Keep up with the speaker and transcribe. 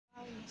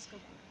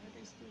Escobar, da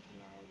estúdio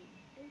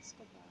LAURYN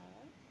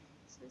Escobar.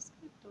 Sou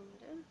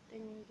escritora,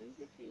 tenho 2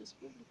 livros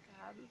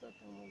publicados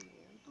até o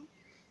momento.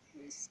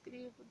 Eu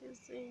escrevo,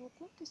 desenho,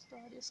 conto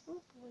histórias,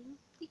 componho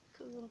e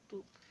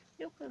canto.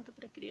 Eu canto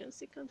para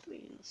criança e canto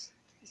hinos.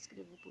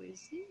 Escrevo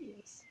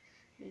poesias,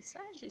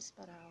 mensagens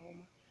para a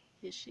alma,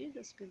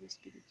 regidas pelo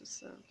Espírito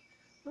Santo.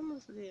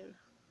 Vamos ler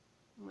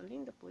uma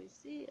linda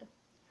poesia?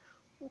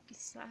 O que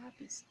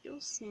sabes, eu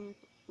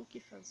sinto. O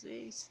que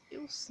fazeis,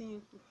 eu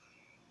sinto.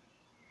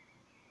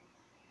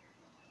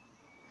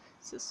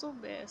 Se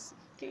soubesse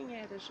quem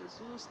era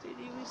Jesus,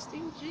 teriam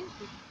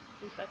estendido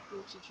um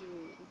tapete de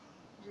ouro.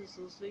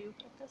 Jesus veio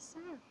para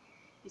caçar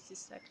e se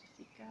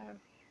sacrificar,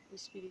 o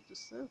Espírito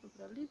Santo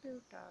para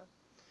libertar.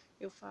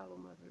 Eu falo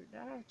uma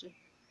verdade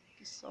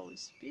que só o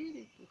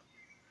Espírito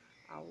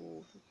a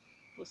ouve.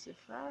 Você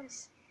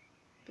faz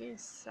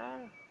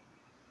pensar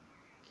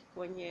que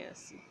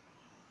conhece.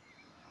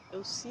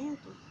 Eu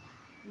sinto,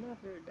 na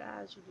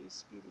verdade, do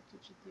Espírito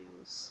de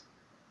Deus.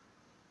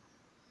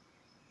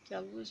 Que a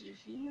luz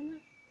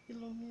divina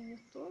ilumine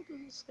todos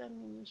os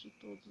caminhos de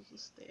todos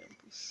os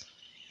tempos.